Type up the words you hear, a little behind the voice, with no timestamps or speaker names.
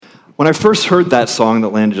When I first heard that song that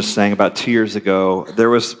Landon just sang about 2 years ago, there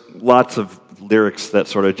was lots of lyrics that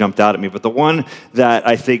sort of jumped out at me, but the one that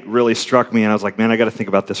I think really struck me, and I was like, man, I got to think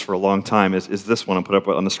about this for a long time, is this one I'll put up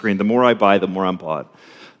on the screen. The more I buy, the more I'm bought.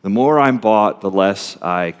 The more I'm bought, the less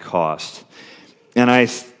I cost. And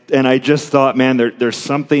I just thought, man, there's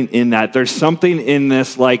something in that. There's something in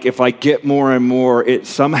this, like if I get more and more, it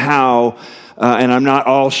somehow, and I'm not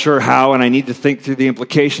all sure how, and I need to think through the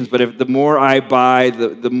implications, but if the more I buy,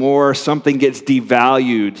 the more something gets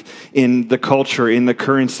devalued in the culture, in the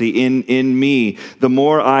currency, in me. The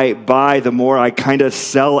more I buy, the more I kind of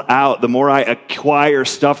sell out. The more I acquire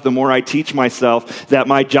stuff, the more I teach myself that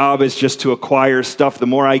my job is just to acquire stuff. The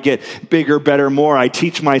more I get bigger, better, more, I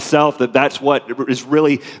teach myself that that's what is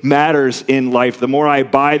really matters in life. The more I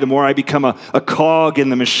buy, the more I become a cog in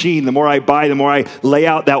the machine. The more I buy, the more I lay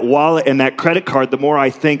out that wallet and that credit card, the more I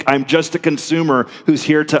think I'm just a consumer who's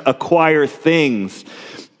here to acquire things.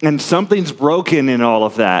 And something's broken in all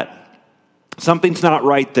of that. Something's not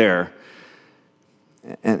right there.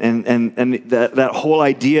 And that whole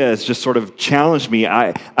idea has just sort of challenged me.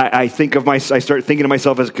 I start thinking of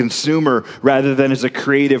myself as a consumer rather than as a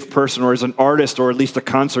creative person or as an artist or at least a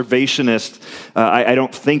conservationist. I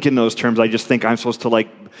don't think in those terms. I just think I'm supposed to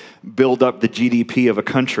build up the GDP of a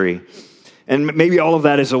country. And maybe all of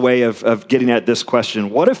that is a way of getting at this question.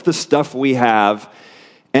 What if the stuff we have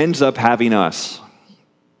ends up having us?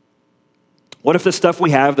 What if the stuff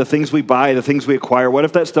we have, the things we buy, the things we acquire, what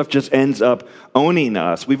if that stuff just ends up owning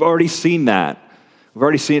us? We've already seen that. We've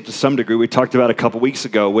already seen it to some degree. We talked about it a couple weeks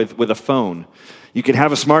ago with a phone. You can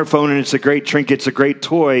have a smartphone and it's a great trinket, it's a great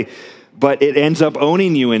toy, but it ends up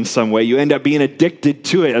owning you in some way. You end up being addicted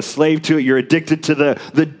to it, a slave to it. You're addicted to the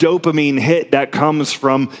dopamine hit that comes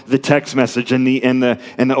from the text message and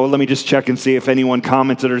the oh, let me just check and see if anyone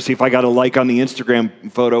commented or see if I got a like on the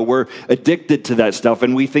Instagram photo. We're addicted to that stuff,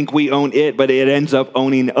 and we think we own it, but it ends up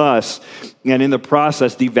owning us, and in the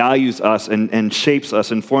process devalues us and shapes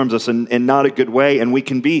us and forms us in not a good way. And we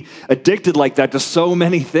can be addicted like that to so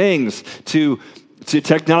many things, to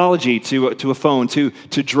technology, to a phone, to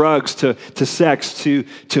drugs, to sex, to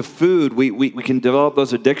food. We can develop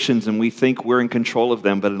those addictions and we think we're in control of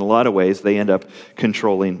them, but in a lot of ways they end up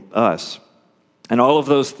controlling us. And all of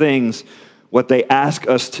those things, what they ask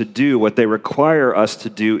us to do, what they require us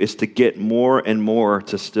to do is to get more and more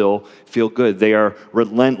to still feel good. They are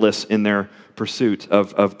relentless in their pursuit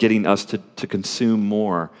of getting us to consume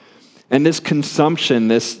more. And this consumption,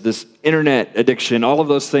 this internet addiction, all of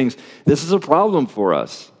those things, this is a problem for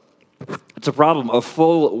us. It's a problem. A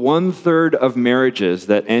full 1/3 of marriages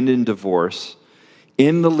that end in divorce,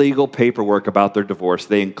 in the legal paperwork about their divorce,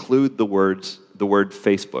 they include the word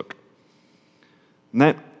Facebook. Isn't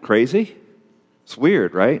that crazy? It's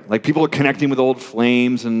weird, right? Like people are connecting with old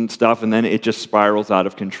flames and stuff, and then it just spirals out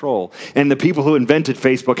of control. And the people who invented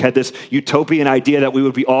Facebook had this utopian idea that we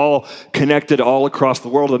would be all connected all across the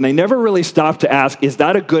world, and they never really stopped to ask, is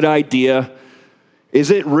that a good idea?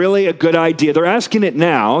 Is it really a good idea? They're asking it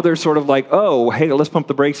now. They're sort of like, oh, hey, let's pump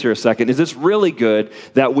the brakes here a second. Is this really good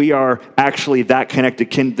that we are actually that connected?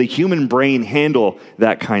 Can the human brain handle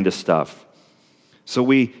that kind of stuff? So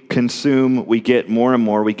we consume, we get more and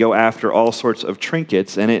more, we go after all sorts of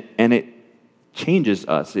trinkets, and it changes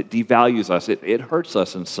us, it devalues us, it hurts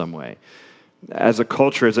us in some way. As a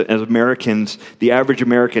culture, as Americans, the average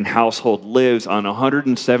American household lives on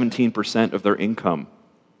 117% of their income.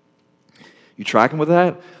 You tracking with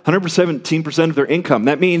that? 117% of their income.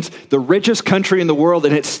 That means the richest country in the world,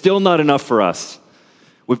 and it's still not enough for us.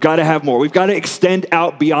 We've got to have more. We've got to extend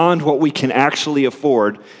out beyond what we can actually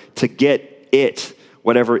afford to get it,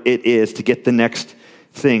 whatever it is, to get the next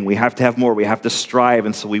thing. We have to have more. We have to strive,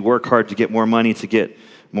 and so we work hard to get more money, to get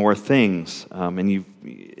more things. And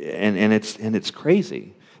it's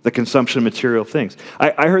crazy, the consumption of material things.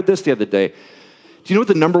 I heard this the other day. Do you know what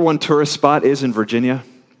the number one tourist spot is in Virginia?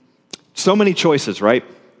 So many choices, right?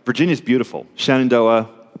 Virginia's beautiful. Shenandoah,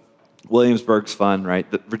 Williamsburg's fun, right?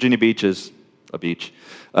 Virginia Beach is a beach.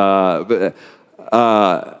 And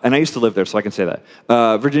I used to live there, so I can say that.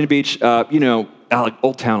 Virginia Beach,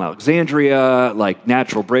 Old Town Alexandria, like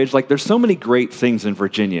Natural Bridge. Like, there's so many great things in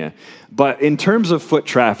Virginia. But in terms of foot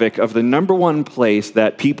traffic, of the number one place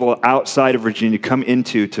that people outside of Virginia come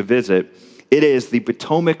into to visit, it is the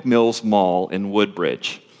Potomac Mills Mall in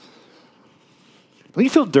Woodbridge. Don't you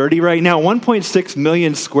feel dirty right now? 1.6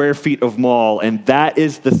 million square feet of mall, and that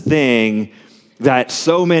is the thing that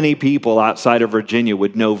so many people outside of Virginia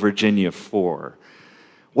would know Virginia for.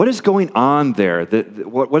 What is going on there?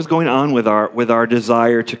 What is going on with our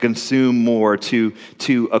desire to consume more, to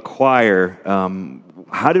acquire?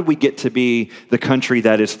 How did we get to be the country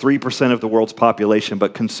that is 3% of the world's population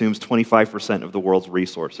but consumes 25% of the world's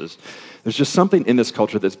resources? There's just something in this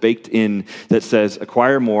culture that's baked in that says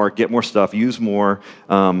acquire more, get more stuff, use more,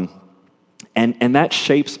 and that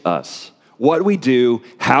shapes us. What we do,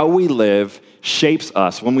 how we live, shapes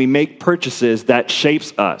us. When we make purchases, that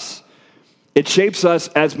shapes us. It shapes us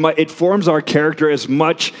as much, it forms our character as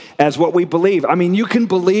much as what we believe. I mean, you can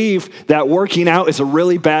believe that working out is a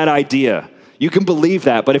really bad idea. You can believe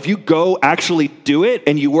that, but if you go actually do it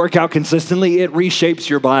and you work out consistently, it reshapes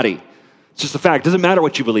your body. It's just a fact. It doesn't matter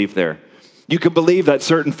what you believe there. You can believe that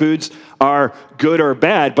certain foods are good or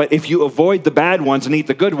bad, but if you avoid the bad ones and eat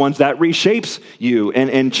the good ones, that reshapes you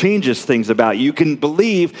and changes things about you. You can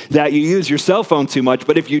believe that you use your cell phone too much,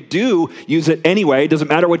 but if you do use it anyway, it doesn't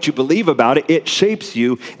matter what you believe about it, it shapes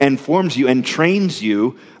you and forms you and trains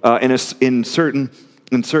you in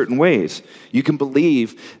certain ways. You can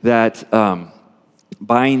believe that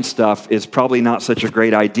buying stuff is probably not such a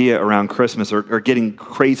great idea around Christmas, or getting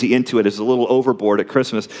crazy into it is a little overboard at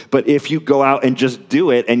Christmas. But if you go out and just do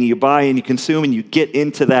it and you buy and you consume and you get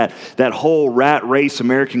into that whole rat race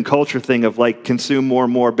American culture thing of like consume more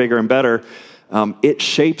and more, bigger and better, it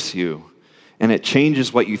shapes you. And it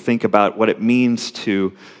changes what you think about what it means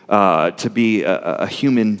to be a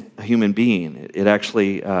human being. It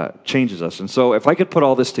actually changes us. And so if I could put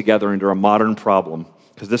all this together into a modern problem,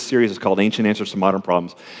 because this series is called Ancient Answers to Modern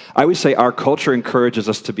Problems, I would say our culture encourages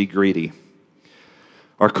us to be greedy.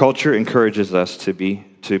 Our culture encourages us to be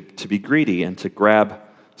greedy and to grab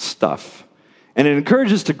stuff. And it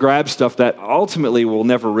encourages to grab stuff that ultimately will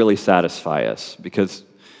never really satisfy us, because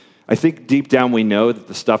I think deep down we know that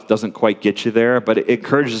the stuff doesn't quite get you there, but it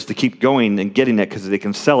encourages us to keep going and getting it because they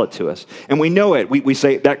can sell it to us. And we know it. We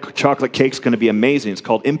say that chocolate cake's going to be amazing. It's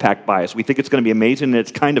called impact bias. We think it's going to be amazing, and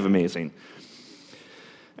it's kind of amazing.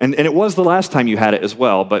 And it was the last time you had it as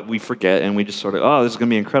well, but we forget, and we just sort of, oh, this is going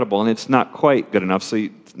to be incredible, and it's not quite good enough, so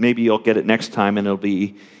maybe you'll get it next time, and it'll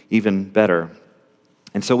be even better.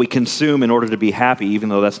 And so we consume in order to be happy, even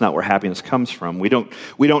though that's not where happiness comes from. We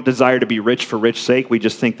don't desire to be rich for rich sake. We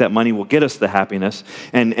just think that money will get us the happiness.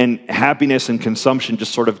 And happiness and consumption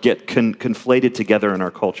just sort of get conflated together in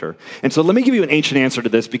our culture. And so let me give you an ancient answer to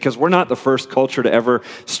this, because we're not the first culture to ever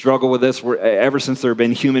struggle with this. Ever since there have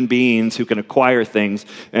been human beings who can acquire things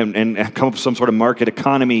and come up with some sort of market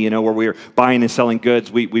economy, where we're buying and selling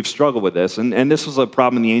goods, we've struggled with this. And this was a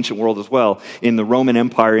problem in the ancient world as well. In the Roman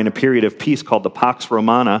Empire, in a period of peace called the Pax Romana,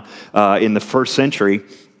 in the first century,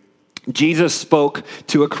 Jesus spoke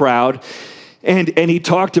to a crowd, and he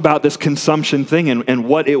talked about this consumption thing and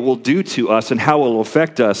what it will do to us and how it will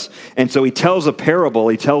affect us. And so he tells a parable,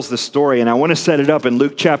 he tells the story, and I want to set it up in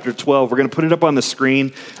Luke chapter 12. We're going to put it up on the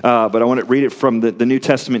screen, but I want to read it from the New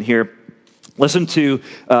Testament here. Listen to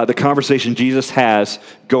the conversation Jesus has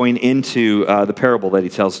going into the parable that he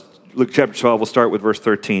tells. Luke chapter 12, we'll start with verse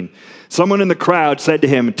 13. Someone in the crowd said to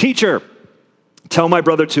him, "Teacher, tell my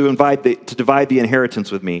brother to divide the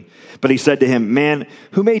inheritance with me." But he said to him, "Man,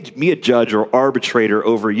 who made me a judge or arbitrator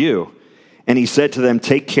over you?" And he said to them,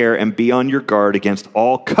 "Take care and be on your guard against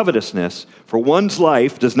all covetousness, for one's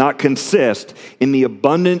life does not consist in the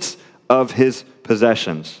abundance of his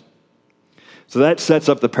possessions." So that sets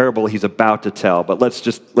up the parable he's about to tell. But let's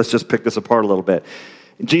just pick this apart a little bit.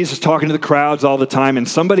 Jesus is talking to the crowds all the time, and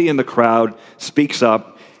somebody in the crowd speaks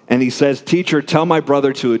up. And he says, "Teacher, tell my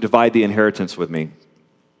brother to divide the inheritance with me."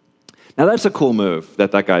 Now, that's a cool move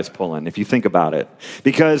that guy's pulling, if you think about it.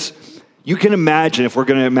 Because you can imagine, if we're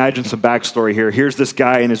going to imagine some backstory here, here's this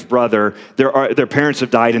guy and his brother. Their parents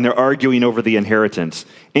have died, and they're arguing over the inheritance.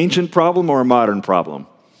 Ancient problem or a modern problem?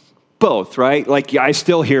 Both, right? Like, I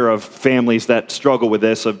still hear of families that struggle with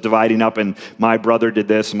this, of dividing up, and my brother did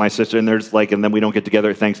this, and my sister, and and then we don't get together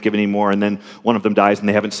at Thanksgiving anymore, and then one of them dies, and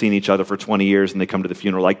they haven't seen each other for 20 years, and they come to the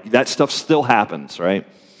funeral. Like, that stuff still happens, right?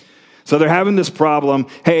 So they're having this problem.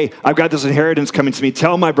 Hey, I've got this inheritance coming to me.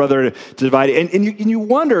 Tell my brother to divide it. And you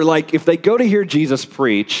wonder, like, if they go to hear Jesus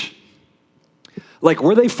preach, like,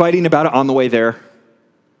 were they fighting about it on the way there?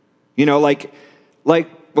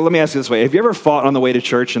 Well, let me ask you this way. Have you ever fought on the way to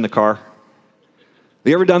church in the car? Have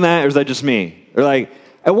you ever done that, or is that just me? Or and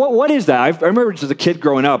what is that? I remember as a kid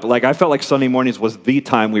growing up, I felt like Sunday mornings was the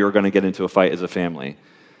time we were going to get into a fight as a family.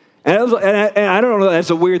 And I don't know, that's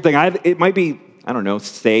a weird thing. It might be, I don't know,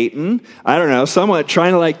 Satan. I don't know, someone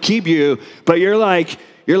trying to keep you, but you're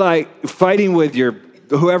fighting with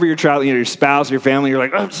whoever you're traveling, your spouse, your family. You're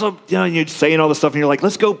like, oh, and you're saying all this stuff, and you're like,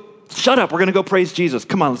 let's go. Shut up, we're going to go praise Jesus.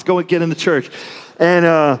 Come on, let's go and get in the church.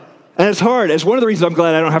 And And it's hard. It's one of the reasons I'm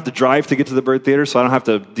glad I don't have to drive to get to the bird theater, so I don't have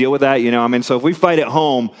to deal with that, so if we fight at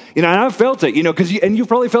home, and I've felt it, because and you've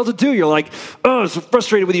probably felt it too. You're like, oh, so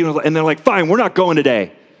frustrated with you. And they're like, fine, we're not going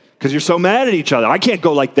today because you're so mad at each other. I can't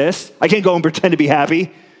go like this. I can't go and pretend to be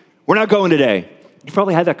happy. We're not going today. You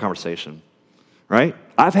probably had that conversation, right?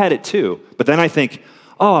 I've had it too. But then I think,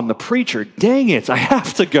 oh, I'm the preacher. Dang it, I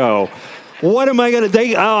have to go. What am I going to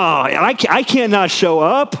do? Oh, I can't not show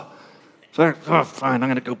up. So, fine, I'm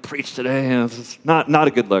going to go preach today. It's not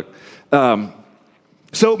a good look.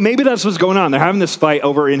 So maybe that's what's going on. They're having this fight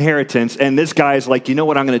over inheritance, and this guy's like, you know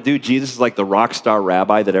what I'm going to do? Jesus is like the rock star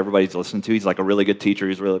rabbi that everybody's listening to. He's like a really good teacher.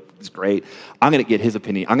 He's great. I'm going to get his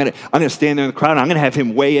opinion. I'm going to stand there in the crowd, and I'm going to have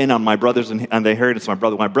him weigh in on my brothers and on the inheritance of my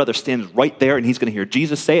brother. My brother stands right there, and he's going to hear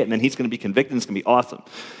Jesus say it, and then he's going to be convicted, and it's going to be awesome.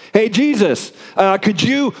 Hey, Jesus, could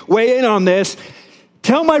you weigh in on this?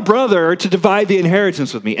 Tell my brother to divide the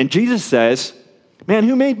inheritance with me. And Jesus says, man,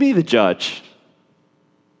 who made me the judge?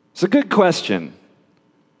 It's a good question.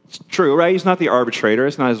 It's true, right? He's not the arbitrator.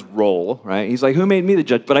 It's not his role, right? He's like, who made me the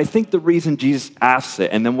judge? But I think the reason Jesus asks it,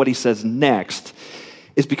 and then what he says next,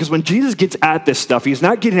 is because when Jesus gets at this stuff, he's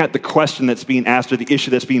not getting at the question that's being asked or the issue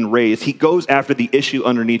that's being raised. He goes after the issue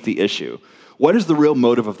underneath the issue. What is the real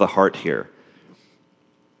motive of the heart here?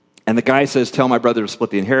 And the guy says, tell my brother to split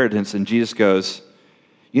the inheritance. And Jesus goes,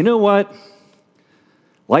 you know what?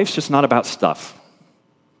 Life's just not about stuff.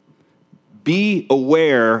 Be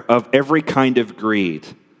aware of every kind of greed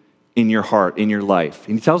in your heart, in your life.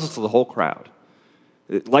 And he tells us to the whole crowd.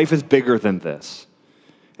 Life is bigger than this.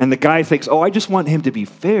 And the guy thinks, oh, I just want him to be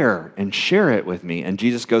fair and share it with me. And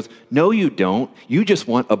Jesus goes, no, you don't. You just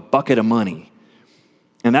want a bucket of money.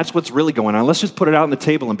 And that's what's really going on. Let's just put it out on the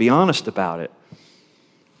table and be honest about it.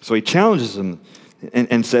 So he challenges him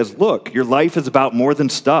and says, look, your life is about more than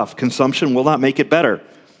stuff. Consumption will not make it better.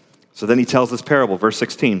 So then he tells this parable, verse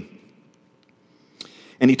 16.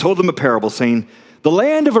 And he told them a parable, saying, the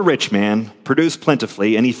land of a rich man produced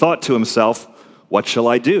plentifully, and he thought to himself, what shall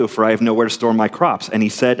I do? For I have nowhere to store my crops. And he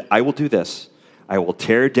said, I will do this. I will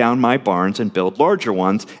tear down my barns and build larger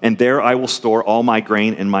ones, and there I will store all my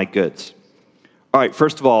grain and my goods. All right,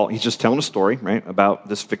 first of all, he's just telling a story, right, about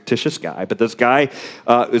this fictitious guy. But this guy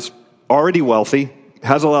is already wealthy,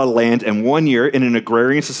 has a lot of land, and 1 year in an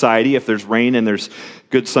agrarian society, if there's rain and there's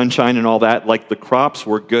good sunshine and all that, like the crops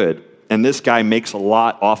were good. And this guy makes a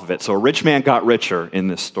lot off of it. So a rich man got richer in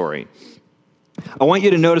this story. I want you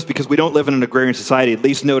to notice, because we don't live in an agrarian society, at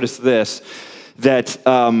least notice this, that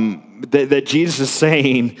Jesus is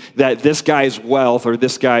saying that this guy's wealth or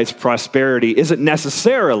this guy's prosperity isn't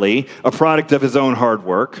necessarily a product of his own hard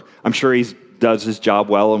work. I'm sure he does his job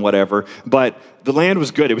well and whatever, but the land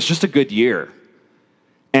was good. It was just a good year.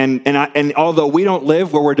 And although we don't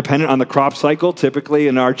live where we're dependent on the crop cycle, typically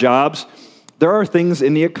in our jobs, there are things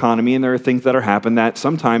in the economy and there are things that are happening that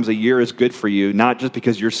sometimes a year is good for you, not just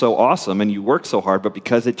because you're so awesome and you work so hard, but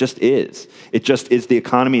because it just is. It just is the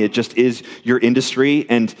economy. It just is your industry.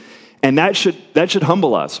 And that should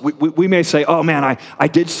humble us. We may say, oh man, I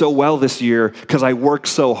did so well this year because I worked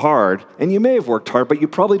so hard. And you may have worked hard, but you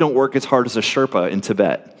probably don't work as hard as a Sherpa in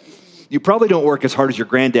Tibet. You probably don't work as hard as your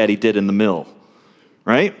granddaddy did in the mill,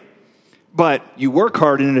 right? But you work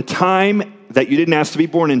hard in a time that you didn't ask to be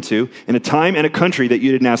born into, in a time and a country that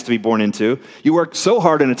you didn't ask to be born into. You work so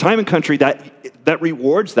hard in a time and country that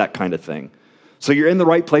rewards that kind of thing. So you're in the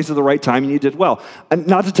right place at the right time and you did well. And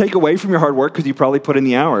not to take away from your hard work because you probably put in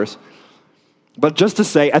the hours, but just to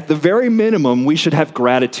say, at the very minimum, we should have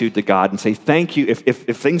gratitude to God and say thank you.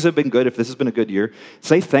 If things have been good, if this has been a good year,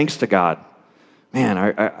 say thanks to God. Man,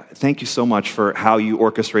 I thank you so much for how you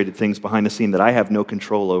orchestrated things behind the scene that I have no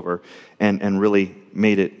control over and really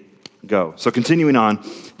made it go. So continuing on,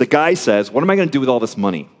 the guy says, what am I going to do with all this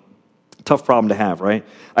money? Tough problem to have, right?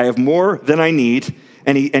 I have more than I need.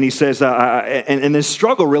 And he says, and his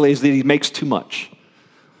struggle really is that he makes too much.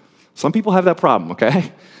 Some people have that problem,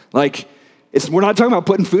 okay? Like, we're not talking about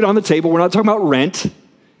putting food on the table. We're not talking about rent.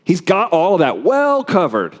 He's got all of that well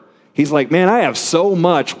covered. He's like, man, I have so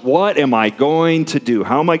much. What am I going to do?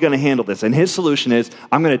 How am I going to handle this? And his solution is,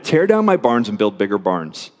 I'm going to tear down my barns and build bigger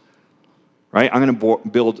barns. Right? I'm going to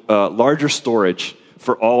build larger storage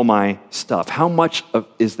for all my stuff. How much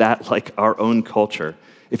is that like our own culture?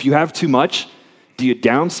 If you have too much, do you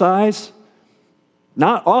downsize?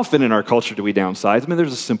 Not often in our culture do we downsize. I mean,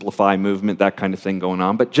 there's a simplify movement, that kind of thing going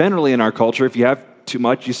on. But generally in our culture, if you have too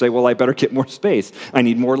much, you say, well, I better get more space. I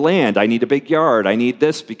need more land. I need a big yard. I need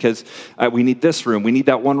this because we need this room. We need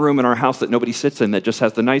that one room in our house that nobody sits in that just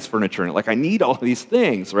has the nice furniture in it. Like, I need all these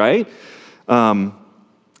things, right?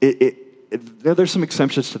 There's some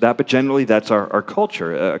exceptions to that, but generally that's our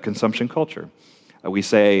culture, a consumption culture. We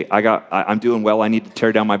say, I'm doing well, I need to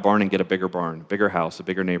tear down my barn and get a bigger barn, a bigger house, a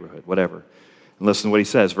bigger neighborhood, whatever. And listen to what he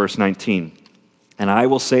says, verse 19. And I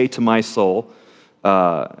will say to my soul,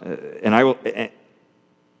 and I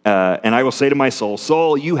will say to my soul,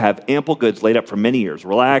 soul, you have ample goods laid up for many years.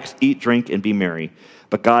 Relax, eat, drink, and be merry.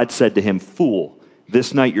 But God said to him, fool,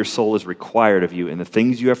 this night your soul is required of you, and the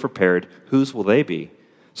things you have prepared, whose will they be?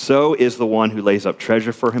 So is the one who lays up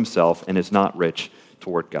treasure for himself and is not rich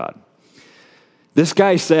toward God. This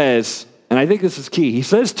guy says, and I think this is key, he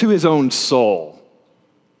says to his own soul.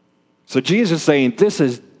 So Jesus is saying this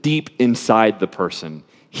is deep inside the person.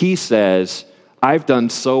 He says, I've done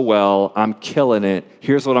so well, I'm killing it.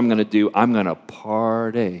 Here's what I'm going to do. I'm going to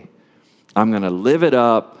party. I'm going to live it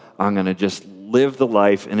up. I'm going to just live the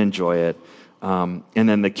life and enjoy it. And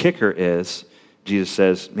then the kicker is, Jesus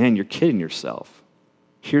says, man, you're kidding yourself.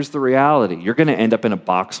 Here's the reality. You're going to end up in a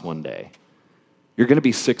box one day. You're going to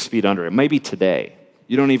be 6 feet under. It might be today.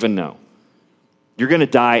 You don't even know. You're going to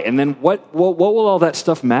die, and then what will all that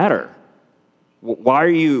stuff matter? Why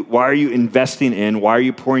are you investing in, why are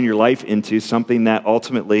you pouring your life into something that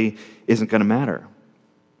ultimately isn't going to matter?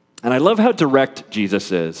 And I love how direct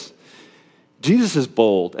Jesus is. Jesus is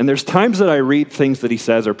bold, and there's times that I read things that he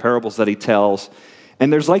says or parables that he tells,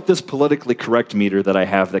 and there's like this politically correct meter that I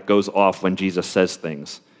have that goes off when Jesus says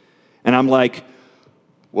things. And I'm like,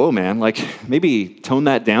 whoa, man, like maybe tone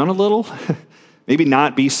that down a little. Maybe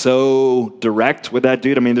not be so direct with that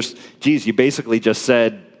dude. I mean, geez, you basically just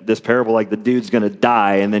said this parable like the dude's going to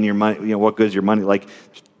die and then your money, what good's your money? Like,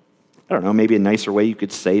 I don't know, maybe a nicer way you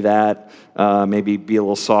could say that. Maybe be a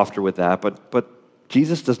little softer with that. But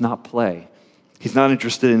Jesus does not play. He's not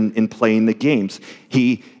interested in playing the games.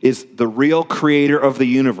 He is the real creator of the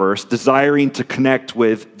universe, desiring to connect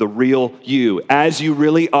with the real you, as you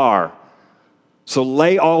really are. So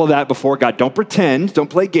lay all of that before God. Don't pretend. Don't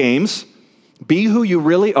play games. Be who you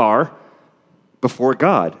really are before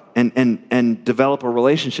God and develop a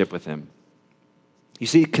relationship with him. You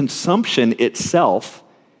see, consumption itself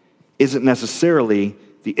isn't necessarily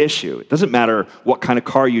the issue. It doesn't matter what kind of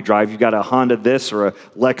car you drive. You've got a Honda this or a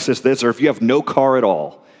Lexus this, or if you have no car at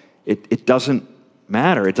all. It doesn't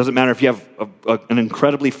matter. It doesn't matter if you have an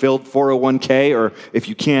incredibly filled 401k or if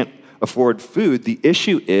you can't afford food. The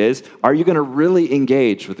issue is, are you going to really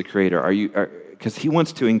engage with the Creator? Because he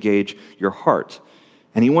wants to engage your heart,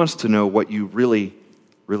 and he wants to know what you really,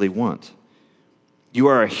 really want. You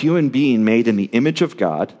are a human being made in the image of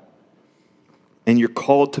God, and you're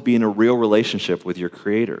called to be in a real relationship with your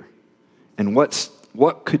Creator. And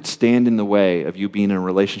what could stand in the way of you being in a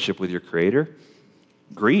relationship with your Creator?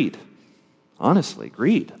 Greed. Honestly,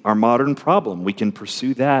 greed. Our modern problem. We can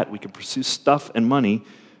pursue that. We can pursue stuff and money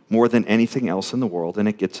more than anything else in the world, and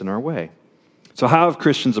it gets in our way. So how have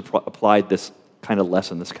Christians applied this kind of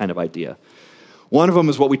lesson, this kind of idea? One of them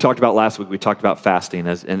is what we talked about last week. We talked about fasting,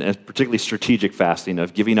 and particularly strategic fasting,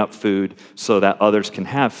 of giving up food so that others can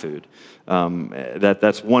have food.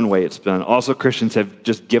 That's one way it's done. Also, Christians have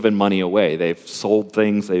just given money away. They've sold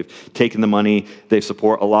things. They've taken the money. They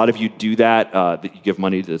support. A lot of you do that. That you give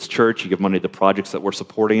money to this church. You give money to the projects that we're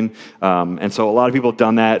supporting. And so a lot of people have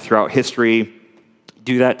done that throughout history.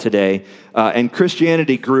 Do that today. And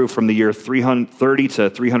Christianity grew from the year 330 to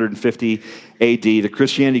 350 AD. The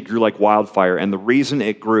Christianity grew like wildfire, and the reason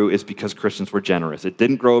it grew is because Christians were generous. It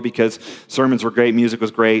didn't grow because sermons were great, music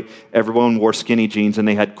was great, everyone wore skinny jeans, and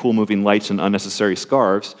they had cool moving lights and unnecessary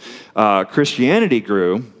scarves. Christianity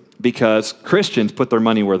grew because Christians put their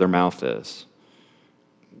money where their mouth is.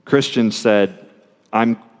 Christians said,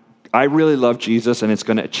 I really love Jesus, and it's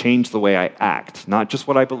going to change the way I act. Not just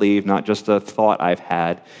what I believe, not just a thought I've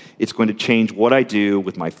had. It's going to change what I do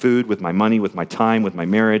with my food, with my money, with my time, with my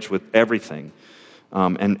marriage, with everything.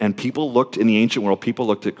 And people looked, in the ancient world, people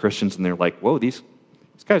looked at Christians and they're like, whoa, these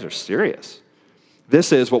guys are serious.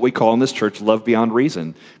 This is what we call in this church love beyond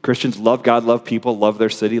reason. Christians love God, love people, love their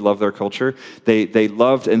city, love their culture. They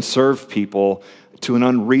loved and served people to an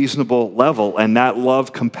unreasonable level, and that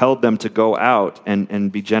love compelled them to go out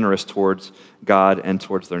and be generous towards God and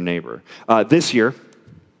towards their neighbor. This year,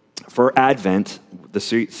 for Advent, the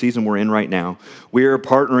season we're in right now, we are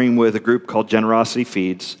partnering with a group called Generosity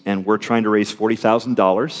Feeds, and we're trying to raise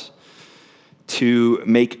 $40,000 to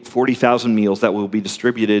make 40,000 meals that will be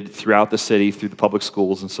distributed throughout the city, through the public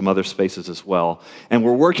schools and some other spaces as well. And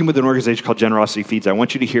we're working with an organization called Generosity Feeds. I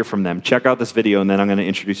want you to hear from them. Check out this video, and then I'm going to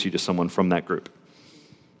introduce you to someone from that group.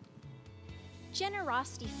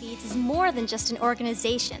 Generosity Feeds is more than just an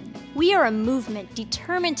organization. We are a movement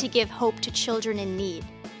determined to give hope to children in need,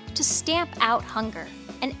 to stamp out hunger,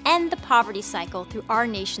 and end the poverty cycle through our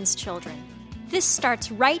nation's children. This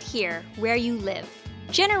starts right here, where you live.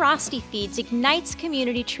 Generosity Feeds ignites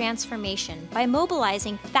community transformation by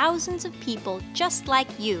mobilizing thousands of people just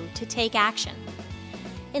like you to take action.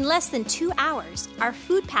 In less than 2 hours, our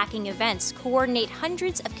food packing events coordinate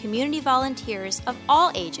hundreds of community volunteers of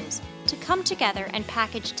all ages to come together and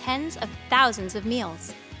package tens of thousands of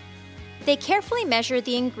meals. They carefully measure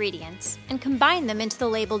the ingredients and combine them into the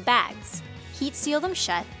labeled bags, heat seal them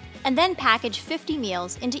shut, and then package 50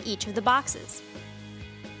 meals into each of the boxes.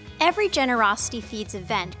 Every Generosity Feeds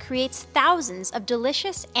event creates thousands of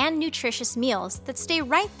delicious and nutritious meals that stay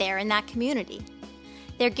right there in that community.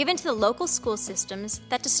 They're given to the local school systems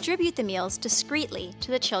that distribute the meals discreetly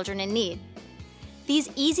to the children in need.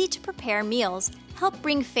 These easy-to-prepare meals help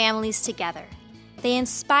bring families together. They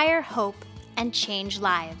inspire hope and change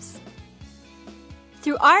lives.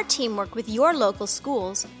 Through our teamwork with your local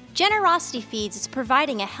schools, Generosity Feeds is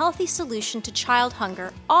providing a healthy solution to child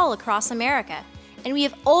hunger all across America, and we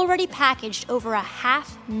have already packaged over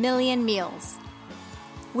 500,000 meals.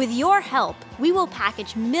 With your help, we will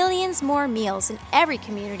package millions more meals in every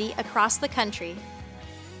community across the country.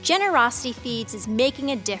 Generosity Feeds is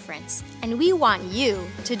making a difference, and we want you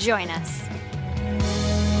to join us.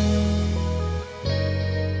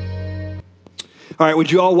 All right,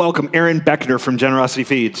 would you all welcome Aaron Beckner from Generosity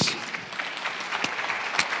Feeds?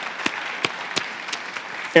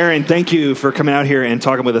 Aaron, thank you for coming out here and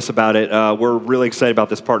talking with us about it. We're really excited about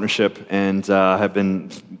this partnership and have been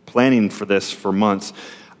planning for this for months.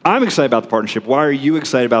 I'm excited about the partnership. Why are you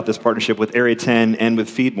excited about this partnership with Area 10 and with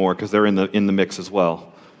Feed More? Because they're in the mix as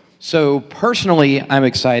well. So personally, I'm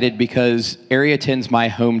excited because Area 10's my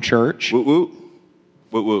home church. Woo woo.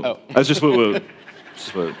 Woo woo. Oh. That's just woo woo.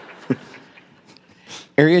 Just woo.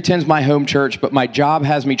 Area 10's my home church, but my job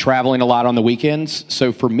has me traveling a lot on the weekends.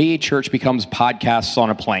 So for me, church becomes podcasts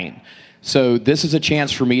on a plane. So this is a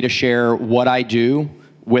chance for me to share what I do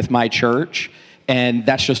with my church, and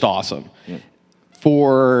that's just awesome. Yeah.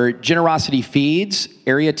 For Generosity Feeds,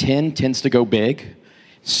 Area 10 tends to go big.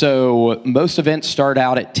 So most events start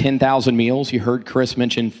out at 10,000 meals. You heard Chris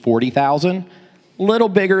mention 40,000, a little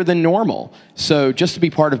bigger than normal. So just to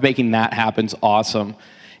be part of making that happen is awesome.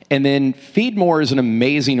 And then Feed More is an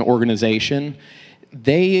amazing organization.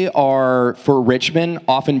 They are, for Richmond,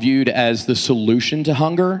 often viewed as the solution to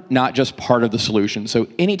hunger, not just part of the solution. So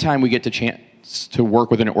anytime we get the chance to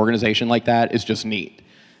work with an organization like that is just neat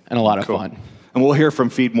and a lot of fun. And we'll hear from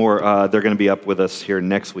Feed More. They're going to be up with us here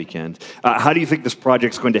next weekend. How do you think this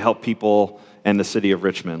project's going to help people and the city of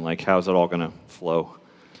Richmond? Like, how's it all going to flow?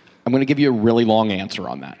 I'm going to give you a really long answer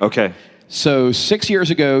on that. Okay. So 6 years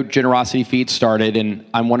ago, Generosity Feeds started, and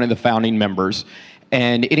I'm one of the founding members.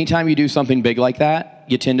 And anytime you do something big like that,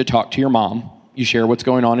 you tend to talk to your mom. You share what's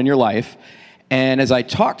going on in your life. And as I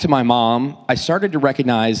talked to my mom, I started to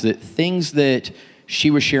recognize that things that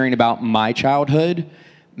she was sharing about my childhood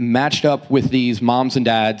matched up with these moms and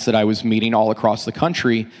dads that I was meeting all across the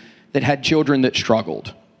country that had children that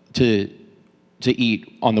struggled to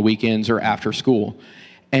eat on the weekends or after school.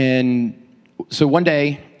 And so one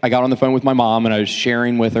day, I got on the phone with my mom, and I was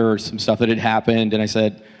sharing with her some stuff that had happened, and I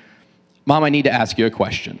said, Mom, I need to ask you a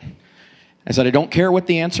question. I said, I don't care what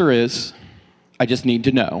the answer is, I just need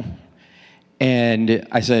to know. And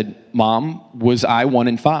I said, Mom, was I 1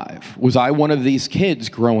 in 5? Was I one of these kids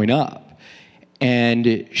growing up?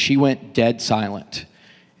 And she went dead silent.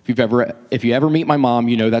 If you ever meet my mom,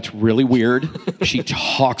 you know that's really weird. She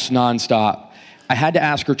talks nonstop. I had to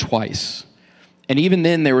ask her twice. And even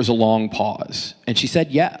then, there was a long pause. And she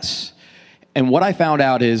said yes. And what I found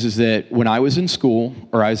out is that when I was in school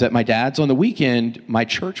or I was at my dad's on the weekend, my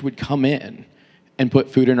church would come in and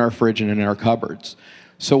put food in our fridge and in our cupboards.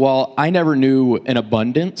 So while I never knew an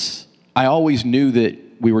abundance, I always knew that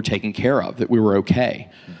we were taken care of, that we were okay.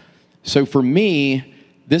 So for me,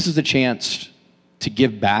 this is a chance to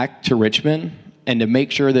give back to Richmond and to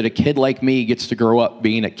make sure that a kid like me gets to grow up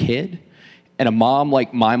being a kid, and a mom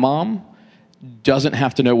like my mom doesn't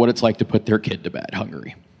have to know what it's like to put their kid to bed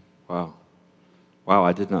hungry. Wow,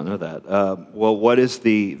 I did not know that. Well, what's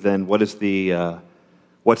the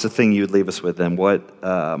thing you would leave us with then? What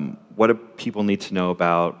do people need to know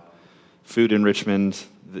about food in Richmond,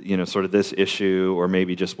 sort of this issue, or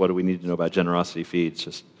maybe just what do we need to know about Generosity Feeds?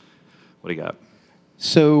 Just what do you got?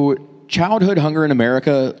 So childhood hunger in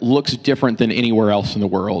America looks different than anywhere else in the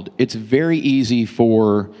world. It's very easy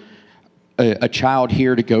for a child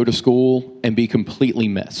here to go to school and be completely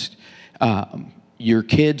missed. Your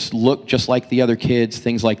kids look just like the other kids,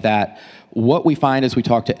 things like that. What we find as we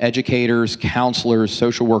talk to educators, counselors,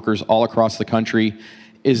 social workers all across the country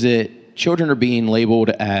is that children are being labeled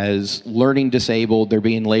as learning disabled, they're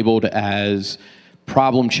being labeled as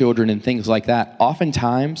problem children and things like that.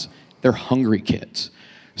 Oftentimes, they're hungry kids.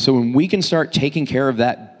 So when we can start taking care of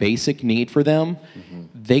that basic need for them,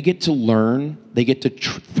 they get to learn, they get to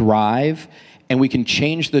thrive, and we can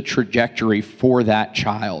change the trajectory for that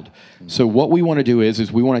child. So what we want to do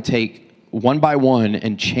is we want to take one by one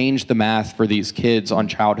and change the math for these kids on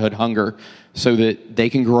childhood hunger so that they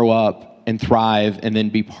can grow up and thrive and then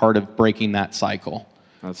be part of breaking that cycle.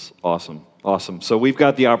 That's awesome. Awesome. So we've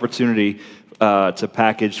got the opportunity to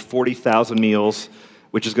package 40,000 meals,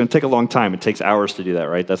 which is going to take a long time. It takes hours to do that,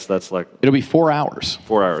 right? That's like... It'll be 4 hours.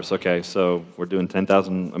 4 hours, okay. So we're doing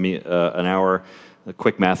 10,000 an hour. The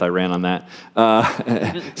quick math I ran on that.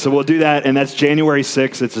 So we'll do that, and that's January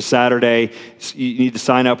 6th. It's a Saturday. You need to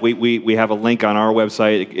sign up. We have a link on our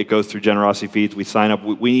website. It goes through Generosity Feeds. We sign up.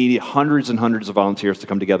 We need hundreds and hundreds of volunteers to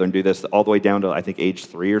come together and do this, all the way down to, I think, age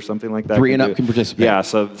 3 or something like that. 3 and up can participate. Yeah,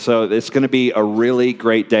 so it's going to be a really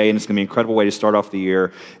great day, and it's going to be an incredible way to start off the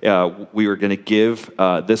year. We are going to give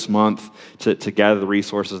this month to gather the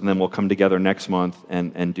resources, and then we'll come together next month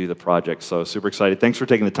and do the project. So super excited. Thanks for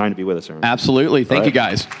taking the time to be with us, Aaron. Absolutely. Thank you,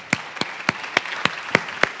 guys.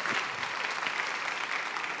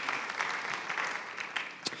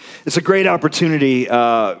 It's a great opportunity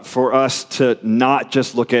for us to not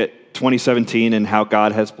just look at 2017 and how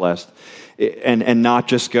God has blessed, and not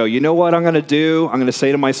just go, you know what I'm going to do? I'm going to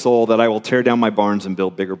say to my soul that I will tear down my barns and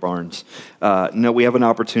build bigger barns. No, we have an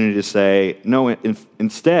opportunity to say, no,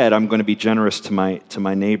 instead, I'm going to be generous to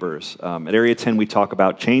my neighbors. At Area 10, we talk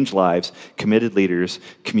about change lives, committed leaders,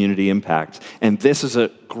 community impact. And this is a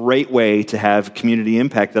great way to have community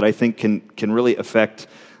impact that I think can really affect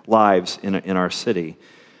lives in our city.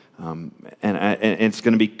 And it's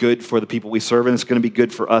going to be good for the people we serve, and it's going to be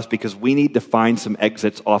good for us because we need to find some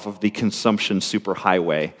exits off of the consumption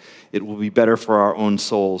superhighway. It will be better for our own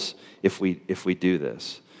souls if we do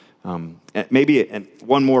this. And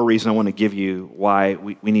one more reason I want to give you why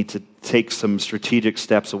we need to take some strategic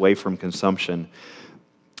steps away from consumption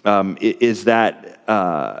is that,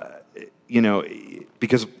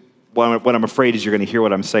 because what I'm afraid is you're going to hear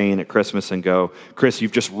what I'm saying at Christmas and go, Chris,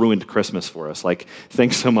 you've just ruined Christmas for us. Like,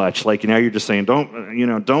 thanks so much. Like, now you're just saying,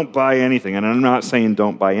 don't buy anything. And I'm not saying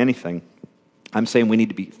don't buy anything. I'm saying we need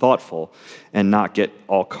to be thoughtful and not get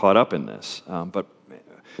all caught up in this. But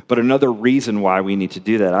another reason why we need to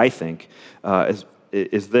do that, I think,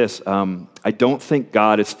 is this. I don't think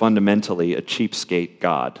God is fundamentally a cheapskate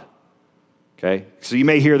God. Okay, so you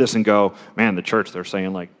may hear this and go, man, the church, they're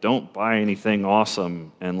saying, like, don't buy anything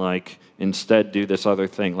awesome and, like, instead do this other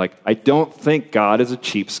thing. Like, I don't think God is a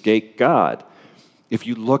cheapskate God. If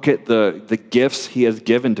you look at the gifts he has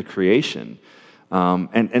given to creation,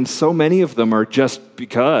 and so many of them are just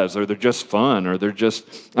because, or they're just fun, or they're just,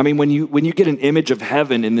 I mean, when you get an image of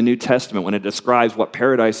heaven in the New Testament, when it describes what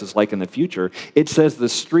paradise is like in the future, it says the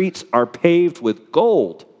streets are paved with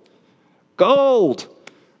gold. Gold!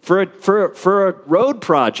 For a road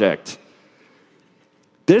project.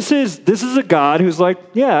 This is a God who's like,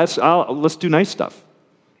 yeah, let's do nice stuff.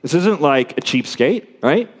 This isn't like a cheapskate,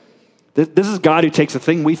 right? This is God who takes the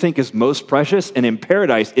thing we think is most precious, and in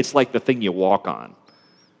paradise, it's like the thing you walk on.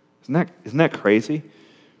 Isn't that crazy?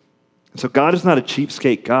 So God is not a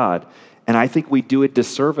cheapskate God, and I think we do a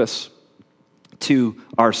disservice to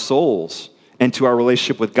our souls and to our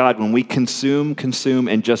relationship with God when we consume,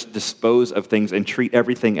 and just dispose of things and treat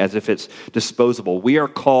everything as if it's disposable. We are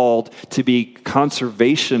called to be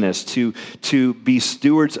conservationists, to be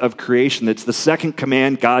stewards of creation. That's the second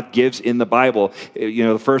command God gives in the Bible.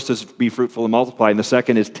 The first is be fruitful and multiply, and the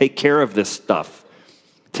second is take care of this stuff.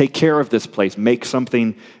 Take care of this place. Make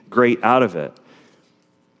something great out of it.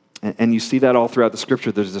 And you see that all throughout the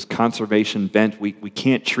scripture. There's this conservation bent. We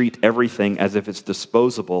can't treat everything as if it's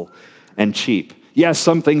disposable and cheap. Yes,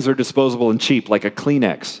 some things are disposable and cheap, like a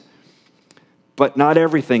Kleenex, but not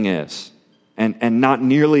everything is, and not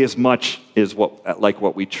nearly as much is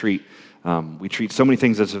what we treat. We treat so many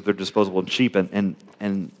things as if they're disposable and cheap, and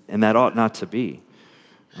that ought not to be.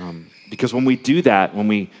 Because when we do that, when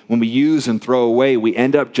we use and throw away, we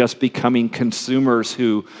end up just becoming consumers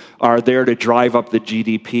who are there to drive up the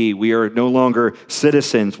GDP. We are no longer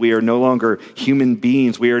citizens. We are no longer human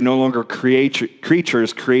beings. We are no longer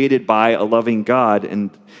creatures created by a loving God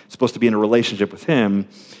and supposed to be in a relationship with Him.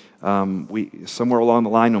 Somewhere along the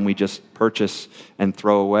line, when we just purchase and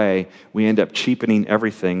throw away, we end up cheapening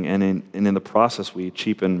everything, and in the process, we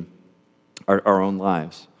cheapen our own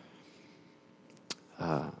lives.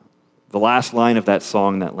 The last line of that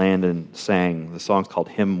song that Landon sang, the song's called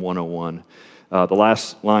Hymn 101. The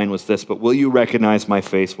last line was this: but will you recognize my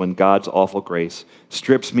face when God's awful grace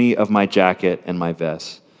strips me of my jacket and my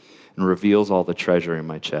vest and reveals all the treasure in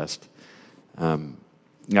my chest?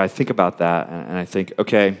 I think about that and I think,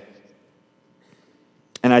 okay,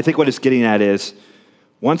 And I think what it's getting at is,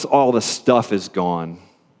 once all the stuff is gone,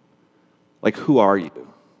 like, who are you?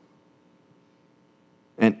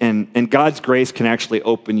 And God's grace can actually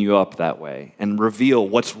open you up that way and reveal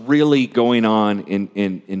what's really going on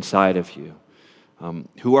inside of you.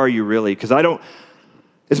 Who are you really? Because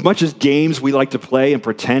as much as games we like to play and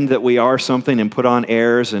pretend that we are something and put on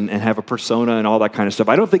airs and have a persona and all that kind of stuff,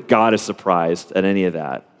 I don't think God is surprised at any of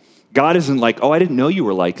that. God isn't like, oh, I didn't know you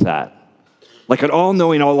were like that. Like, an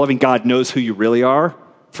all-knowing, all-loving God knows who you really are,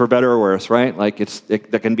 for better or worse, right? Like,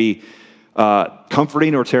 that can be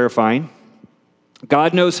comforting or terrifying.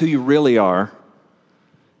 God knows who you really are,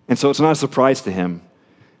 and so it's not a surprise to him.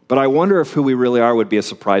 But I wonder if who we really are would be a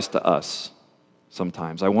surprise to us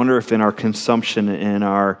sometimes. I wonder if in our consumption, in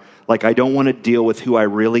our, like, I don't want to deal with who I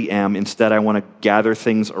really am. Instead, I want to gather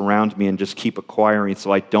things around me and just keep acquiring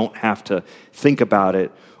so I don't have to think about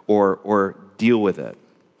it or deal with it.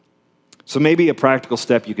 So maybe a practical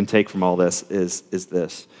step you can take from all this is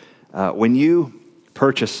this. When you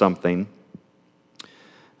purchase something,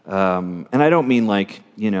 and I don't mean like,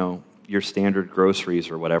 your standard groceries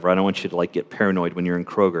or whatever. I don't want you to like get paranoid when you're in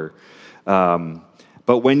Kroger.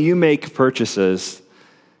 But when you make purchases,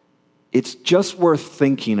 it's just worth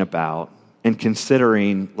thinking about and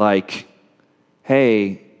considering, like,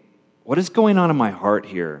 hey, what is going on in my heart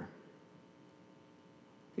here?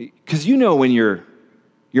 Because when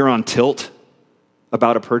you're on tilt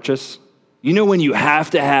about a purchase, when you have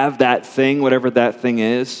to have that thing, whatever that thing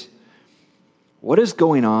is. What is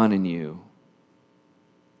going on in you?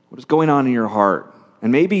 What is going on in your heart?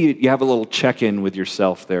 And maybe you have a little check-in with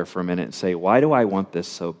yourself there for a minute and say, why do I want this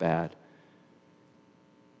so bad?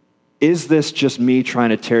 Is this just me trying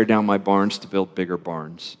to tear down my barns to build bigger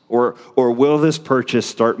barns? Or will this purchase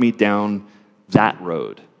start me down that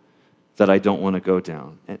road that I don't want to go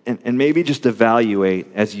down? And maybe just evaluate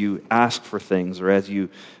as you ask for things or as you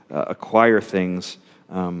acquire things,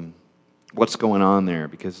 what's going on there,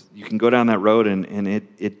 because you can go down that road and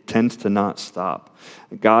it tends to not stop.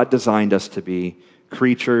 God designed us to be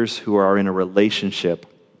creatures who are in a relationship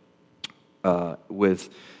with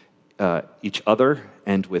each other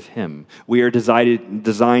and with Him. We are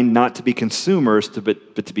designed not to be consumers,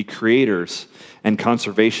 but to be creators and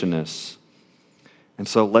conservationists. And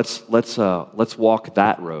so let's walk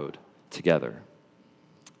that road together.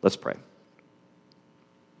 Let's pray.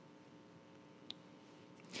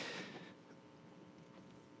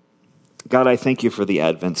 God, I thank you for the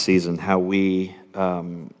Advent season, how we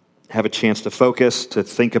have a chance to focus, to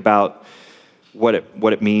think about what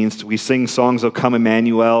it means. We sing songs, O Come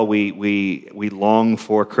Emmanuel. We long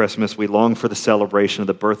for Christmas. We long for the celebration of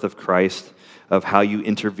the birth of Christ, of how you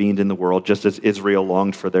intervened in the world, just as Israel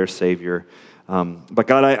longed for their Savior. But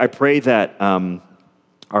God, I pray that our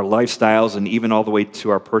lifestyles and even all the way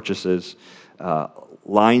to our purchases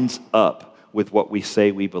lines up with what we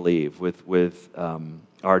say we believe, with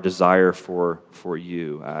our desire for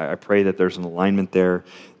you. I pray that there's an alignment there,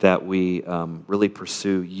 that we really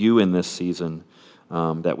pursue you in this season,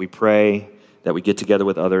 that we pray, that we get together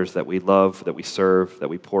with others, that we love, that we serve, that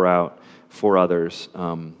we pour out for others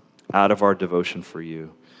out of our devotion for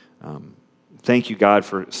you. Thank you, God,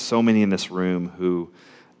 for so many in this room who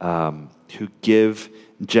give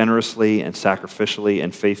generously and sacrificially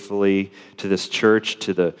and faithfully to this church,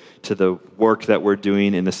 to the work that we're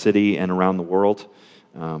doing in the city and around the world.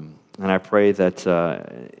 And I pray that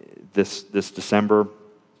this December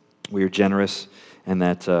we are generous, and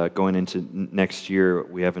that going into next year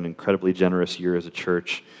we have an incredibly generous year as a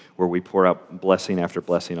church where we pour out blessing after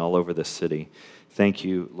blessing all over this city. Thank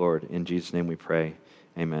you, Lord. In Jesus' name we pray.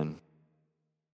 Amen.